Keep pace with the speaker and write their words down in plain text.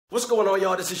What's going on,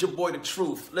 y'all? This is your boy, The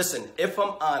Truth. Listen, if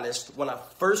I'm honest, when I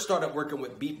first started working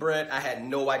with beatBread, I had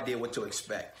no idea what to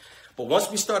expect. But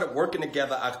once we started working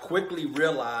together, I quickly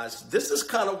realized this is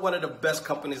kind of one of the best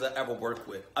companies I ever worked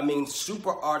with. I mean,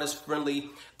 super artist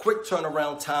friendly, quick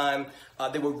turnaround time.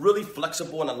 They were really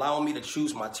flexible in allowing me to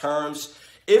choose my terms.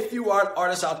 If you are an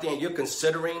artist out there and you're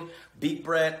considering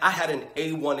beatBread, I had an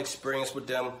A1 experience with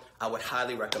them. I would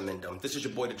highly recommend them. This is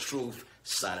your boy, The Truth,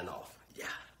 signing off. Yeah.